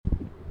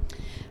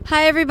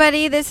Hi,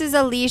 everybody. This is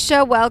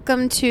Alicia.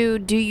 Welcome to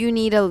Do You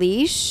Need a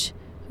Leash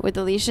with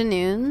Alicia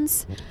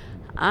Nunes.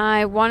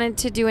 I wanted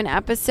to do an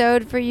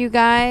episode for you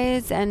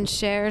guys and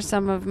share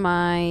some of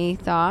my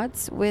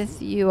thoughts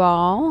with you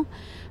all.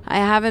 I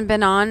haven't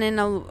been on in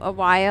a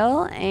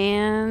while,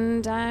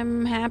 and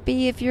I'm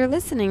happy if you're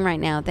listening right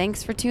now.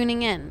 Thanks for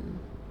tuning in.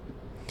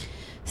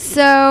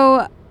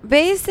 So,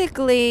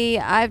 basically,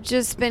 I've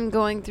just been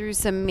going through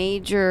some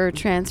major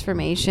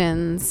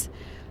transformations.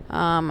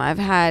 I've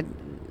had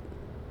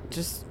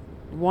just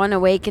one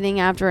awakening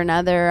after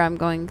another. I'm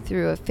going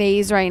through a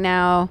phase right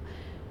now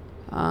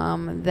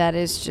that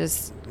is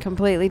just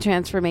completely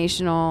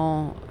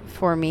transformational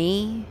for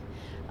me.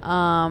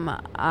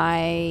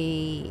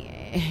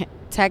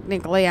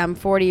 Technically, I'm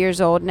 40 years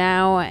old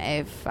now.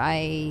 If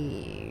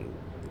I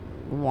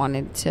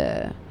wanted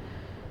to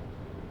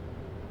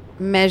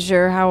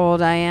measure how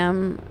old I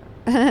am.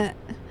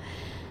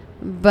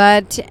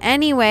 But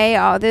anyway,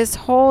 this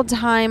whole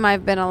time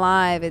I've been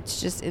alive,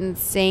 it's just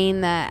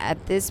insane that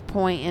at this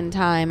point in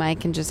time I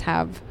can just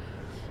have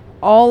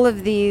all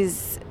of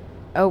these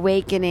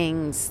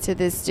awakenings to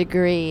this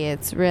degree.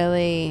 It's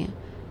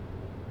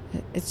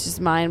just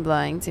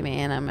mind-blowing to me,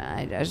 and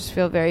I just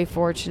feel very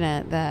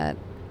fortunate that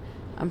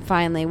I'm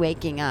finally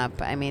waking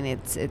up. I mean,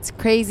 it's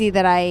crazy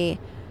that I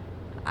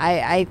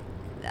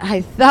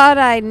thought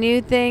I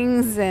knew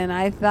things and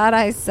I thought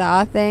I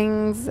saw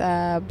things,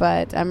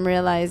 but I'm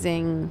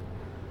realizing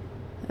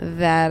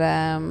that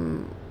I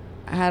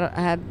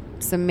had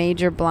some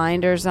major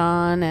blinders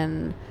on,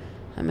 and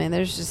I mean,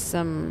 there's just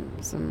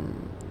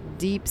some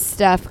deep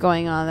stuff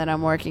going on that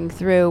I'm working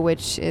through,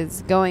 which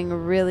is going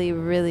really,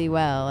 really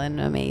well and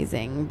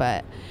amazing,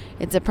 but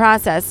it's a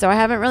process. So I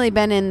haven't really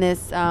been in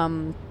this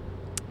the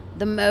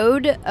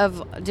mode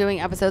of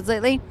doing episodes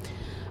lately.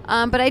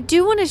 But I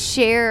do want to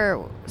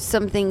share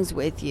some things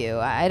with you.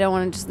 I don't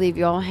want to just leave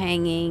you all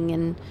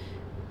hanging,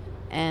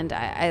 and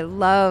I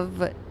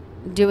love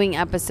doing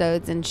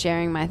episodes and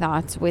sharing my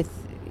thoughts with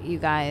you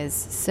guys.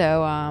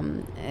 So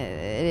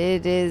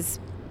it is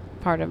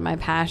part of my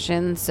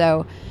passion.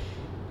 So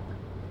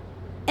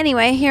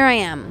anyway, here I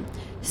am.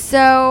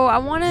 So I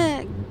want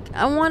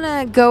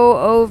to go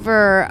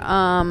over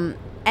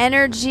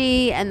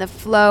energy and the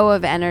flow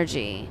of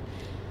energy,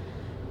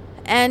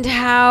 and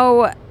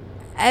how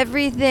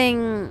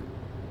everything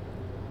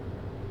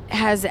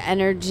has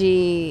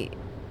energy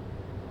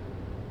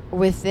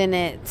within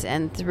it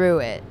and through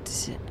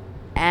it.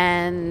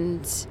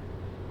 And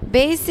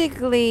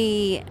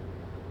basically,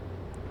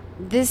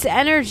 this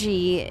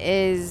energy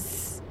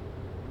it's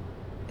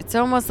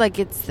almost like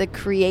it's the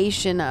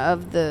creation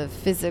of the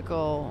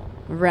physical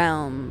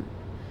realm.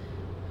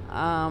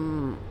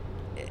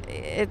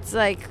 It's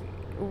like,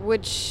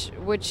 which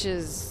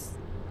is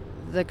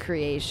the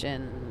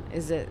creation?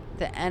 Is it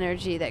the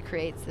energy that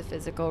creates the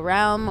physical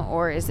realm,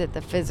 or is it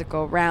the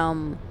physical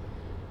realm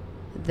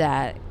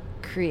that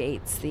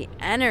creates the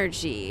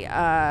energy?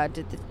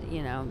 Did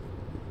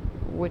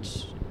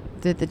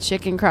the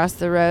chicken cross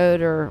the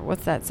road, or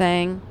what's that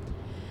saying?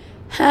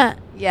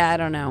 Yeah, I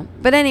don't know.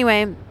 But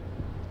anyway,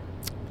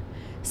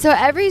 so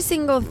every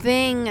single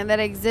thing that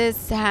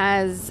exists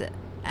has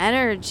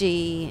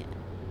energy.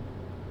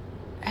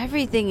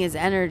 Everything is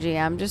energy.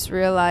 I'm just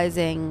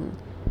realizing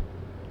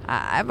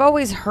I've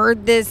always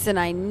heard this, and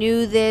I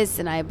knew this,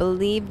 and I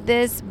believed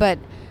this, but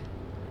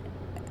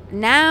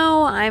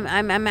now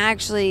I'm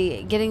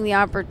actually getting the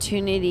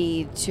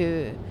opportunity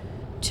to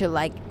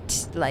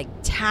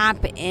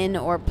tap in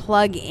or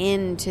plug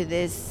into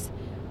this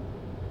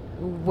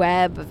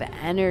web of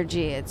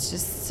energy. It's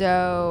just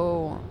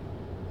so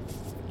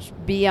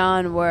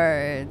beyond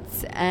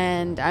words,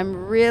 and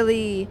I'm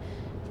really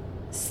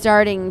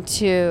starting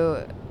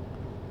to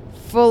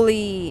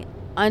fully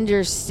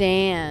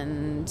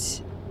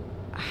understand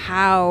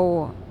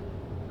how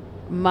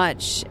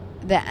much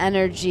the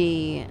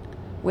energy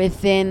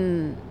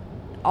within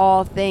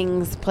all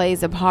things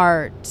plays a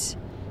part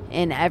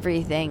in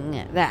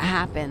everything that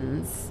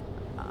happens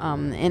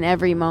in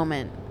every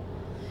moment.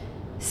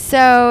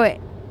 So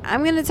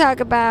I'm going to talk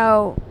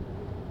about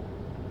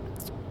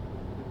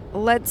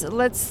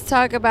let's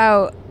talk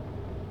about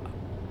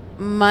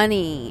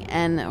money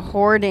and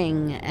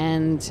hoarding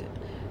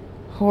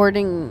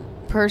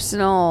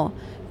personal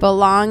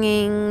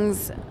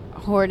belongings,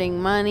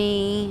 hoarding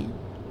money,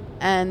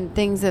 and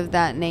things of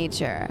that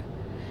nature.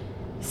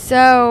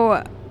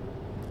 So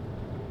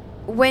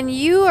when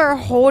you are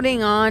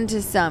holding on to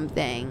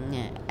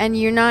something and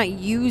you're not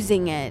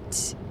using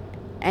it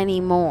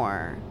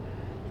anymore,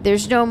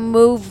 there's no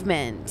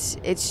movement.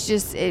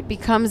 It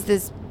becomes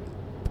this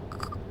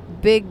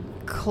big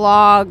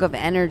clog of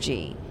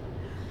energy.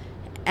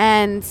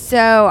 And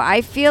so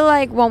I feel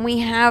like when we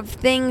have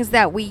things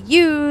that we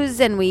use,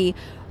 and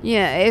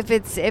if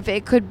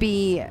it could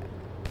be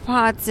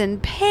pots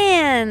and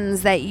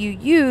pans that you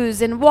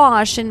use and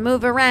wash and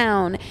move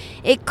around.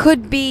 It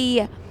could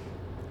be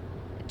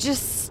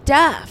just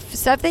stuff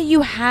that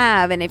you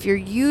have, and if you're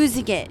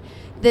using it,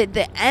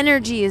 the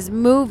energy is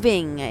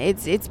moving.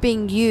 It's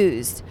being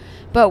used.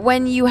 But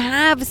when you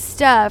have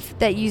stuff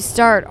that you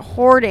start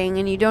hoarding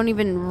and you don't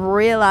even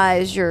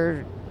realize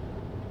you're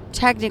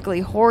technically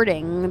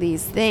hoarding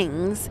these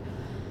things,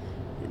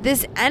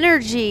 this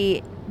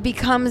energy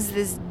becomes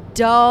this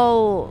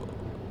dull,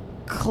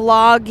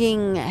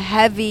 clogging,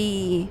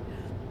 heavy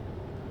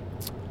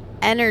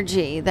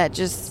energy that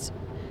just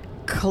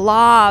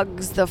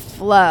clogs the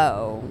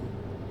flow.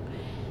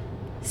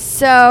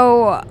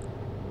 So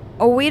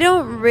we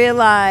don't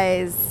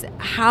realize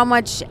how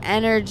much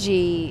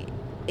energy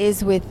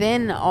is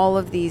within all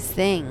of these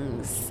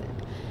things,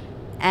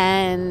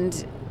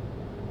 and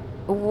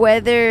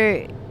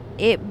whether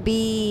it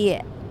be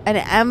an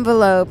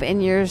envelope in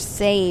your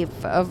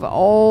safe of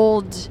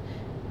old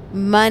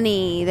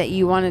money that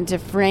you wanted to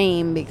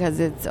frame because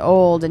it's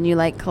old and you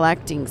like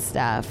collecting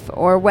stuff,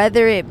 or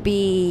whether it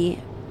be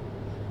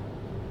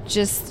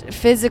just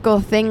physical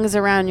things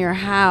around your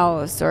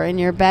house or in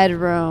your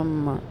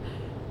bedroom.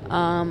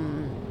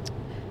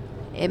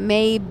 It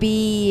may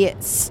be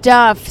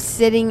stuff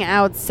sitting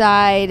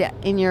outside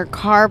in your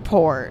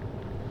carport,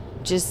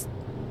 just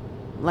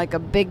like a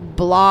big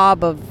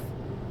blob of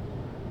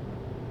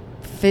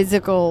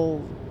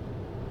physical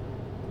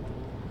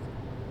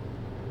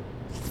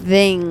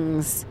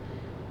things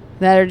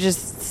that are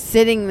just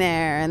sitting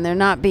there and they're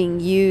not being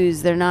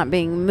used, they're not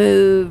being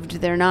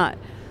moved, they're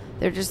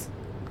just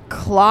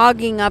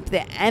clogging up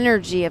the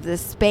energy of the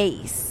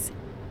space.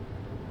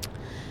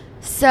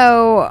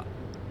 So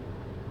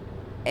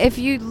if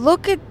you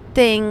look at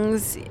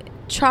things,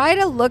 try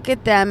to look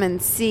at them and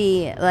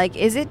see, like,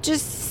 is it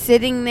just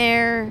sitting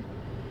there?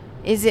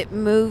 Is it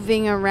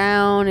moving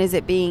around? Is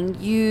it being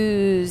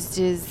used?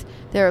 Is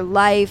there a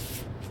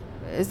life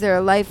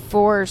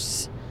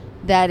force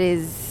that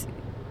is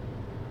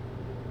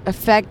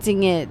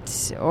affecting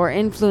it or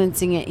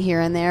influencing it here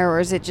and there?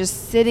 Or is it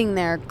just sitting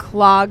there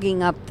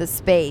clogging up the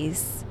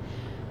space?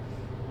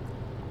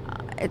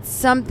 It's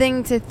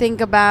something to think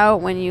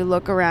about when you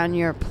look around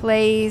your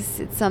place.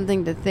 It's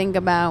something to think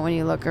about when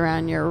you look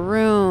around your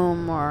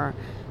room or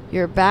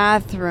your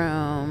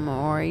bathroom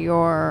or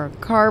your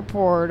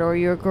carport or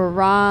your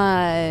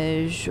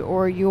garage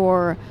or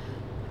your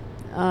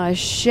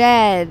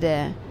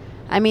shed.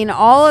 I mean,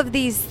 all of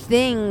these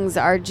things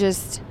are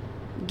just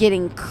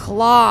getting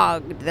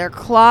clogged. They're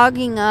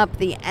clogging up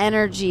the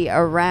energy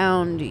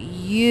around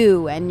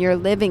you and your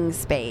living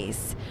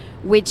space,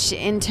 which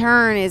in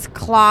turn is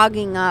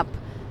clogging up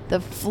the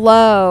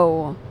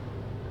flow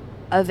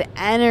of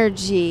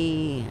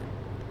energy,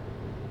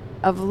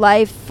 of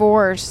life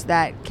force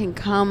that can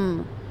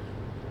come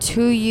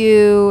to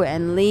you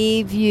and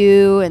leave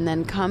you and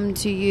then come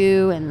to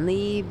you and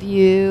leave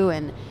you.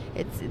 And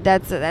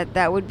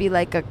that would be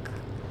like a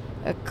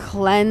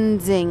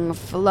cleansing,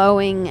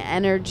 flowing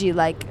energy,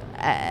 like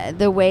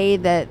the way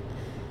that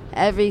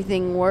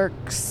everything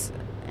works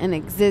in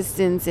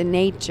existence in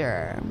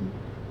nature.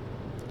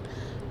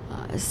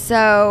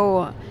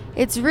 So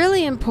it's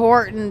really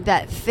important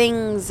that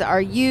things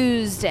are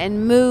used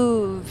and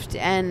moved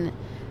and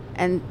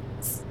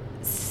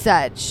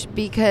such,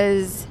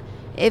 because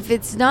if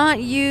it's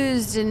not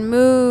used and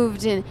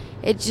moved, and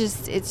it's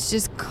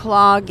just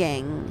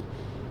clogging.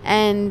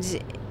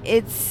 And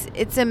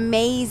it's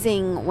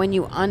amazing when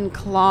you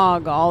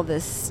unclog all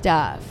this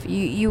stuff.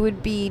 You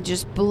would be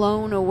just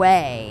blown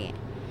away,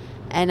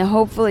 and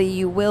hopefully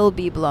you will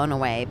be blown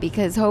away,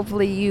 because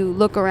hopefully you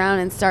look around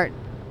and start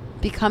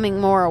becoming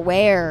more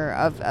aware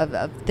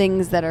of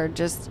things that are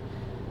just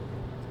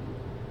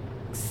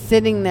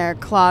sitting there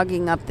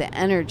clogging up the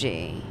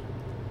energy.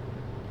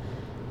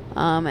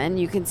 And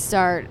you can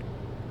start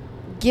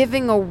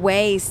giving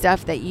away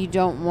stuff that you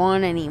don't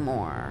want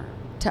anymore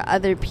to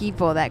other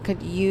people that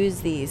could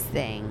use these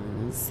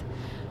things.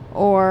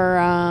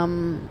 Or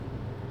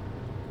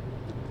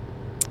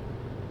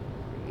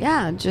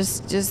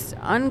just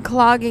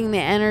unclogging the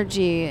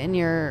energy in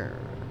your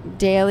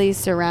daily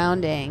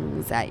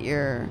surroundings,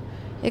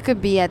 it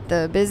could be at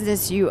the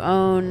business you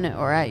own,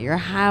 or at your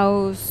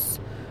house,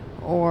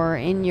 or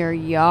in your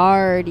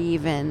yard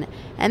even.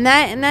 And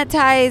that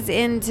ties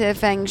into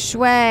feng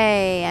shui.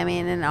 I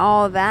mean, and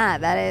all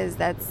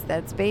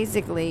that's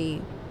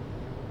basically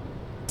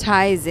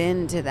ties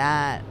into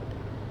that.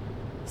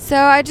 So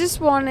I just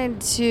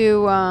wanted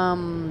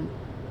to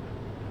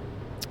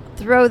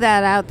throw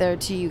that out there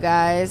to you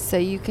guys, so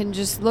you can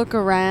just look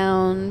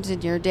around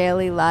in your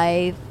daily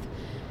life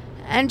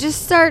and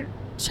just start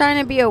trying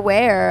to be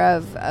aware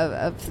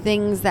of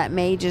things that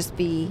may just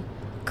be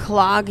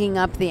clogging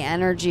up the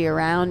energy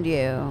around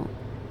you,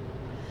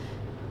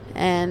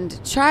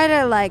 and try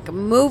to like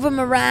move them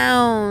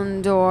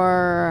around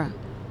or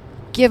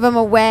give them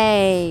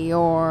away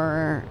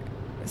or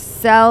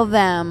sell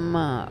them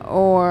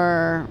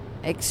or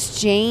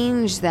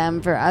exchange them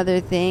for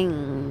other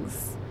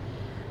things.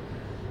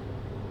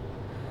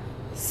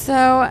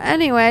 So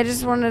anyway, I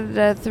just wanted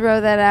to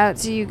throw that out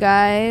to you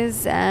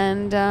guys,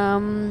 and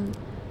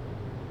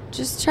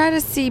just try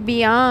to see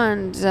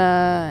beyond.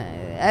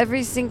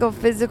 Every single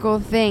physical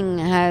thing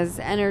has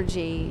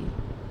energy,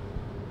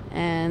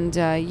 and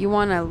you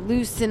want to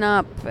loosen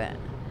up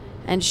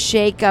and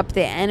shake up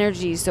the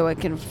energy so it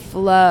can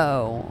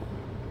flow.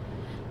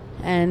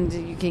 And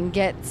you can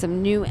get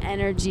some new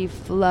energy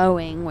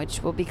flowing,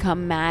 which will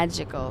become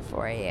magical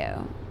for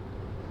you.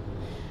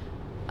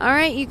 All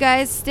right, you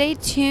guys, stay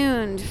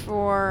tuned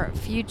for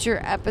future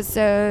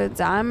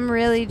episodes. I'm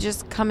really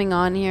just coming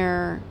on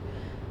here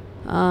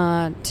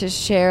to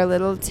share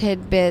little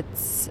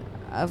tidbits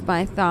of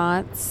my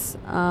thoughts.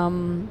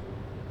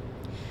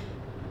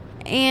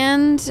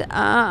 And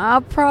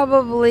I'll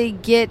probably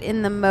get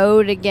in the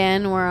mode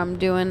again where I'm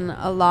doing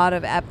a lot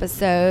of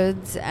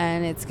episodes,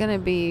 and it's going to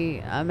be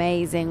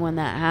amazing when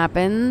that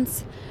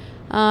happens.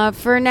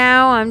 For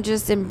now, I'm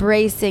just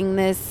embracing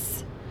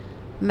this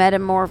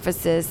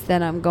metamorphosis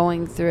that I'm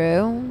going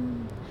through.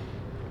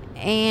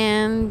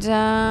 And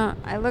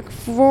I look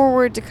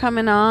forward to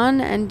coming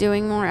on and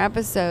doing more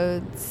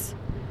episodes,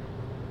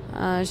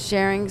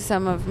 sharing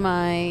some of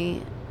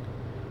my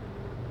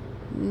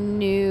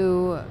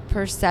new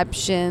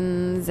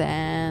perceptions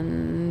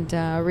and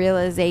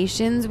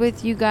realizations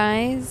with you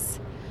guys.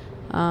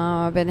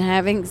 I've been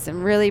having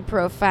some really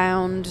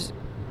profound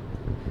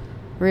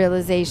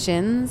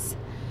realizations.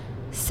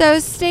 So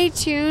stay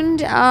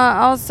tuned.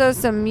 Also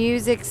some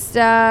music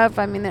stuff.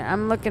 I mean,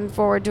 I'm looking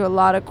forward to a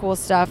lot of cool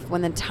stuff.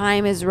 When the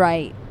time is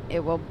right,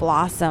 it will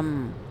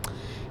blossom.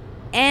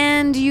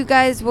 And you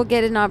guys will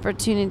get an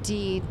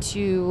opportunity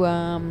to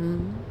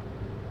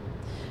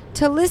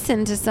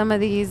listen to some of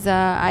these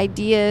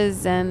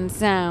ideas and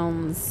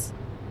sounds.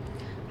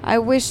 I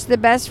wish the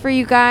best for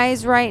you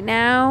guys right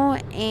now,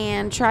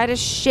 and try to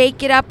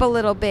shake it up a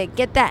little bit.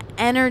 Get that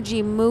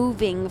energy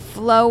moving,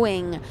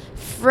 flowing,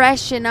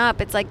 freshen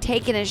up. It's like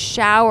taking a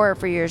shower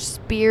for your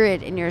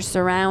spirit and your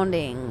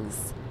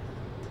surroundings.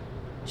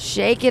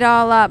 Shake it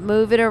all up,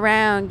 move it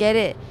around, get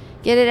it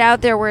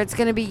out there where it's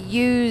going to be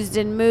used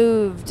and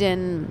moved,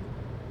 and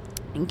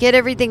get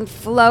everything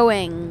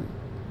flowing.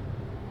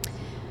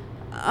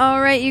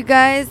 All right, you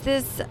guys,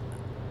 this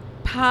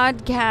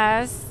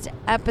podcast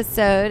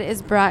episode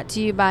is brought to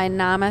you by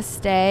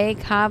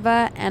Namaste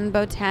Kava and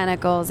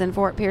Botanicals in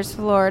Fort Pierce,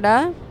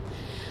 Florida.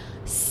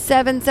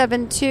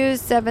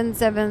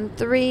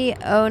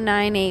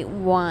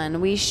 772-773-0981.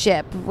 We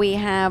ship. We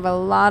have a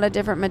lot of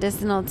different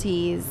medicinal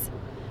teas.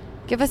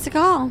 Give us a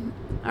call.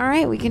 All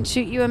right, we can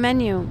shoot you a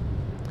menu.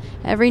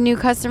 Every new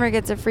customer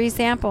gets a free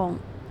sample.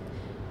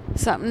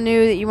 Something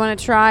new that you want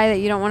to try that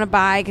you don't want to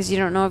buy because you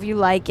don't know if you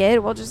like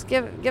it, well, just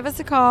give us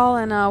a call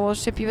and we'll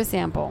ship you a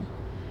sample.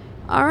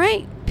 All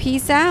right.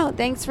 Peace out.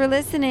 Thanks for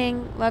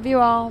listening. Love you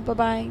all.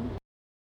 Bye-bye.